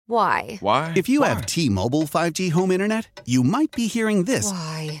Why? Why? If you have T-Mobile 5G home internet, you might be hearing this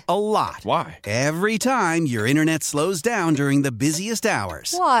Why? a lot. Why? Every time your internet slows down during the busiest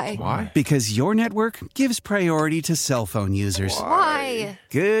hours. Why? Why? Because your network gives priority to cell phone users. Why?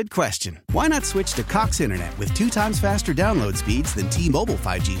 Good question. Why not switch to Cox Internet with 2 times faster download speeds than T-Mobile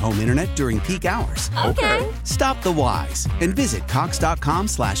 5G home internet during peak hours? Okay. Stop the whys and visit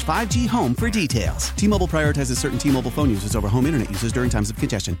cox.com/5G home for details. T-Mobile prioritizes certain T-Mobile phone users over home internet users during times of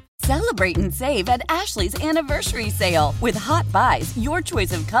congestion. Celebrate and save at Ashley's Anniversary Sale. With Hot Buys, your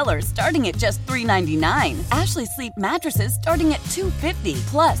choice of colors starting at just $3.99. Ashley Sleep mattresses starting at $2.50.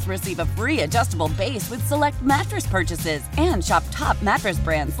 Plus, receive a free adjustable base with select mattress purchases. And shop top mattress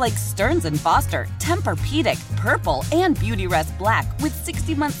brands like Stearns & Foster, Tempur-Pedic, Purple, and Beautyrest Black with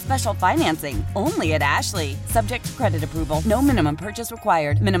 60-month special financing. Only at Ashley. Subject to credit approval. No minimum purchase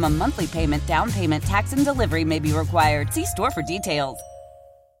required. Minimum monthly payment, down payment, tax, and delivery may be required. See store for details.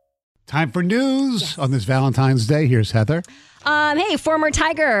 Time for news on this Valentine's Day. Here's Heather. Hey, former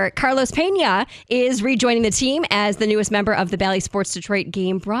Tiger Carlos Pena is rejoining the team as the newest member of the Bally Sports Detroit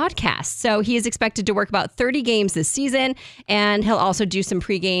game broadcast. So he is expected to work about 30 games this season, and he'll also do some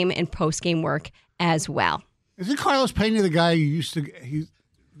pregame and postgame work as well. Isn't Carlos Pena the guy you used to?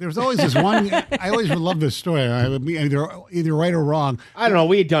 There's always this one. I always love this story. I would be either right or wrong. I don't know.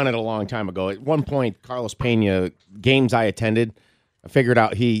 We had done it a long time ago. At one point, Carlos Pena, games I attended, I figured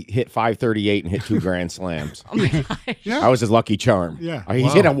out he hit 538 and hit 2 grand slams. Oh, my gosh. Yeah. I was his lucky charm. Yeah.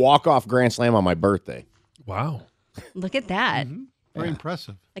 He's hit a walk-off grand slam on my birthday. Wow. Look at that. Mm-hmm. Very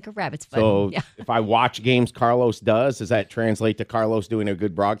impressive. Like a rabbit's foot. So Yeah. if I watch games Carlos does that translate to Carlos doing a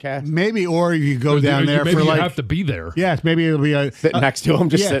good broadcast? Maybe, or you go down there maybe for you like. have to be there. Yes, maybe it'll be a Sitting next to him,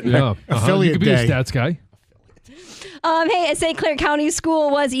 just sitting there. Yeah. Affiliate You could be day. a stats guy. Hey, a St. Clair County school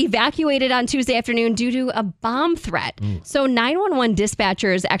was evacuated on Tuesday afternoon due to a bomb threat. So 911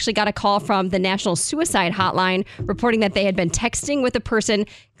 dispatchers actually got a call from the National Suicide Hotline reporting that they had been texting with a person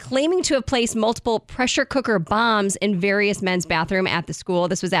claiming to have placed multiple pressure cooker bombs in various men's bathroom at the school.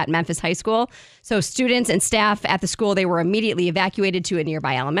 This was at Memphis High School. So students and staff at the school, they were immediately evacuated to a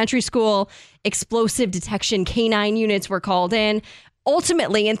nearby elementary school. Explosive detection canine units were called in.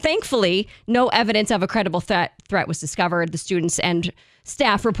 Ultimately, and thankfully, no evidence of a credible threat was discovered. The students and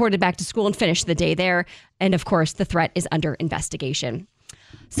staff reported back to school and finished the day there. And of course, the threat is under investigation.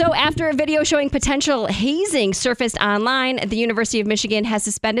 So after a video showing potential hazing surfaced online, the University of Michigan has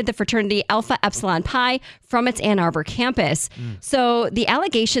suspended the fraternity Alpha Epsilon Pi from its Ann Arbor campus. So the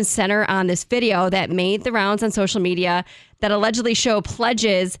allegations center on this video that made the rounds on social media that allegedly show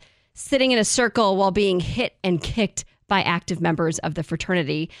pledges sitting in a circle while being hit and kicked by active members of the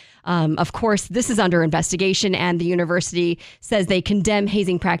fraternity. Of course, this is under investigation, and the university says they condemn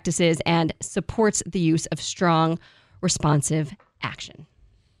hazing practices and supports the use of strong, responsive action.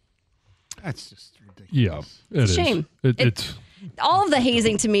 That's just ridiculous. Yeah, It's a shame. It's all of the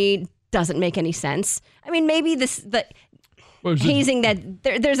hazing to me doesn't make any sense. I mean, maybe the hazing that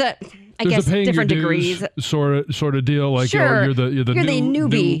there's a different degrees sort of deal. Like sure, you're the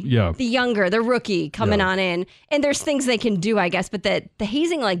newbie, the younger, the rookie coming on in, and there's things they can do, I guess. But the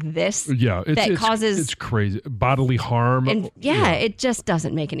hazing like this, causes it's crazy bodily harm, and it just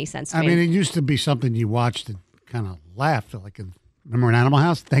doesn't make any sense. To I me. mean, it used to be something you watched and kind of laughed like. Remember in Animal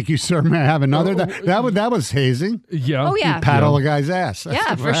House? Thank you, sir. May I have another? That was hazing. Yeah. Oh yeah. You paddle a guy's ass. That's Yeah,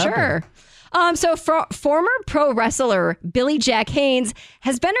 what for happened. sure. So former pro wrestler Billy Jack Haynes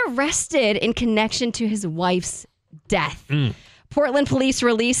has been arrested in connection to his wife's death. Portland police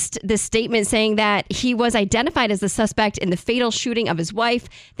released this statement saying that he was identified as the suspect in the fatal shooting of his wife.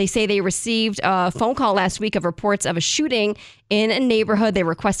 They say they received a phone call last week of reports of a shooting in a neighborhood. They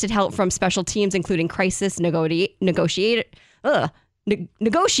requested help from special teams, including crisis negotiation.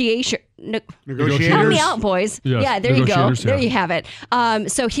 Negotiators. Help me out, boys. Yes, yeah, there you go. negotiators, There yeah. you have it.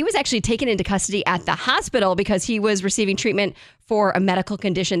 So he was actually taken into custody at the hospital because he was receiving treatment for a medical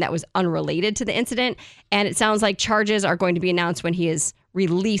condition that was unrelated to the incident. And it sounds like charges are going to be announced when he is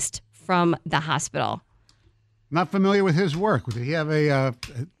released from the hospital. Not familiar with his work. Did he have a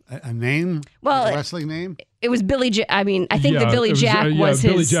name? Well, a wrestling name? It was Billy Jack. I mean, I think that Billy it was, Jack was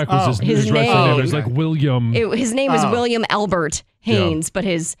Billy his Jack was his his wrestling name. It was like William. His name was William Albert Haynes, but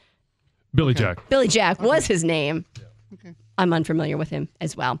his Billy Jack. Billy Jack was his name. Okay. I'm unfamiliar with him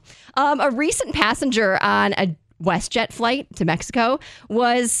as well. A recent passenger on a WestJet flight to Mexico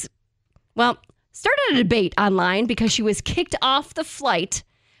started a debate online because she was kicked off the flight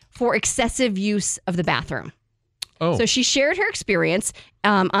for excessive use of the bathroom. Oh. So she shared her experience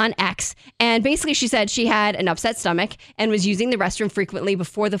on X, and basically she said she had an upset stomach and was using the restroom frequently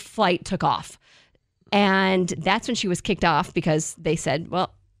before the flight took off. And that's when she was kicked off because they said,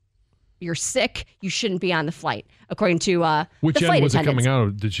 well, you're sick, you shouldn't be on the flight, according to Which the flight end was it attendants. coming out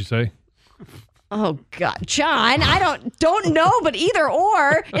of, did she say? Oh God, John, I don't know, but either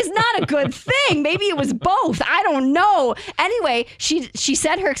or is not a good thing. Maybe it was both. I don't know. Anyway, she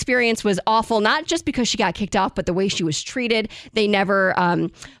said her experience was awful, not just because she got kicked off, but the way she was treated. They never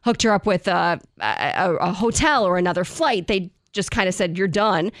hooked her up with a hotel or another flight. They just kind of said, you're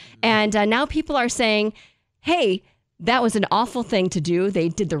done. And now people are saying, hey, that was an awful thing to do. They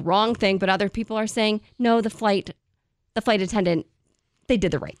did the wrong thing. But other people are saying, no, the flight attendant, they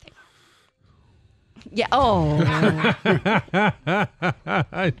did the right thing. Yeah. Oh. I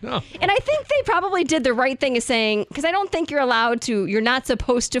know. And I think they probably did the right thing, is saying, because I don't think you're not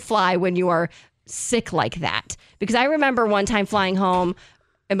supposed to fly when you are sick like that. Because I remember one time flying home.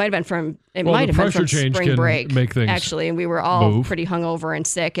 It might have been from pressure change spring can break, make things actually, and we were all move. pretty hungover and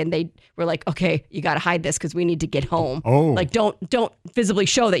sick, and they were like, "Okay, you got to hide this because we need to get home. Oh. Like don't visibly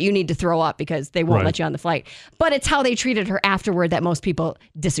show that you need to throw up because they won't Right. let you on the flight." But it's how they treated her afterward that most people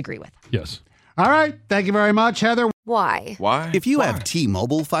disagree with. Yes. All right. Thank you very much, Heather. Why? Why? If you have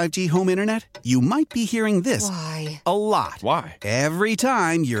T-Mobile 5G home internet, you might be hearing this Why? a lot. Why? Every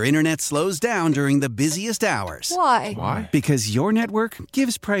time your internet slows down during the busiest hours. Why? Why? Because your network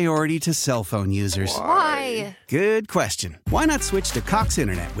gives priority to cell phone users. Why? Good question. Why not switch to Cox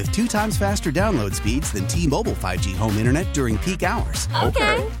Internet with 2 times faster download speeds than T-Mobile 5G home internet during peak hours?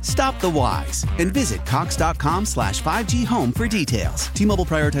 Okay. Stop the whys and visit cox.com/5G home for details. T-Mobile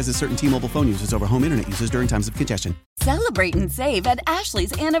prioritizes certain T-Mobile phone users over home internet users during times of congestion. Celebrate and save at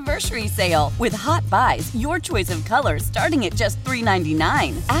Ashley's Anniversary Sale. With Hot Buys, your choice of colors starting at just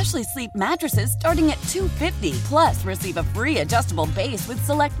 $3.99. Ashley Sleep mattresses starting at $2.50. Plus, receive a free adjustable base with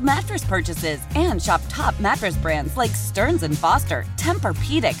select mattress purchases. And shop top mattress brands like Stearns & Foster,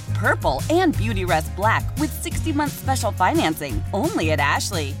 Tempur-Pedic, Purple, and Beautyrest Black with 60-month special financing. Only at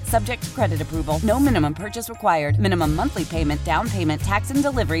Ashley. Subject to credit approval. No minimum purchase required. Minimum monthly payment, down payment, tax, and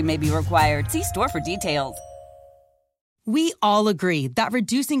delivery may be required. See store for details. We all agree that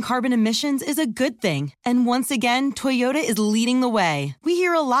reducing carbon emissions is a good thing. And once again, Toyota is leading the way. We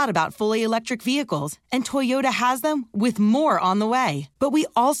hear a lot about fully electric vehicles, and Toyota has them with more on the way. But we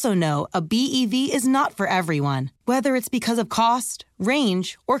also know a BEV is not for everyone, whether it's because of cost,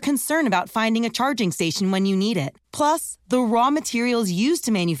 range, or concern about finding a charging station when you need it. Plus, the raw materials used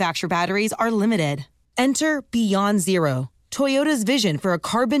to manufacture batteries are limited. Enter Beyond Zero, Toyota's vision for a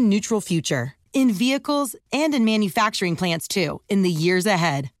carbon-neutral future. In vehicles and in manufacturing plants, too, in the years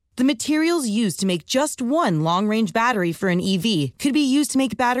ahead. The materials used to make just one long-range battery for an EV could be used to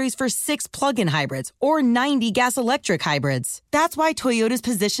make batteries for 6 plug-in hybrids or 90 gas-electric hybrids. That's why Toyota's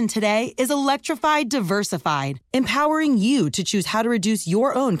position today is electrified, diversified, empowering you to choose how to reduce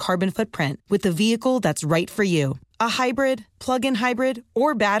your own carbon footprint with the vehicle that's right for you. A hybrid, plug-in hybrid,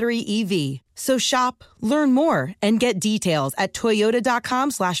 or battery EV. So shop, learn more, and get details at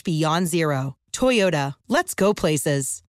toyota.com/beyondzero. Toyota, let's go places.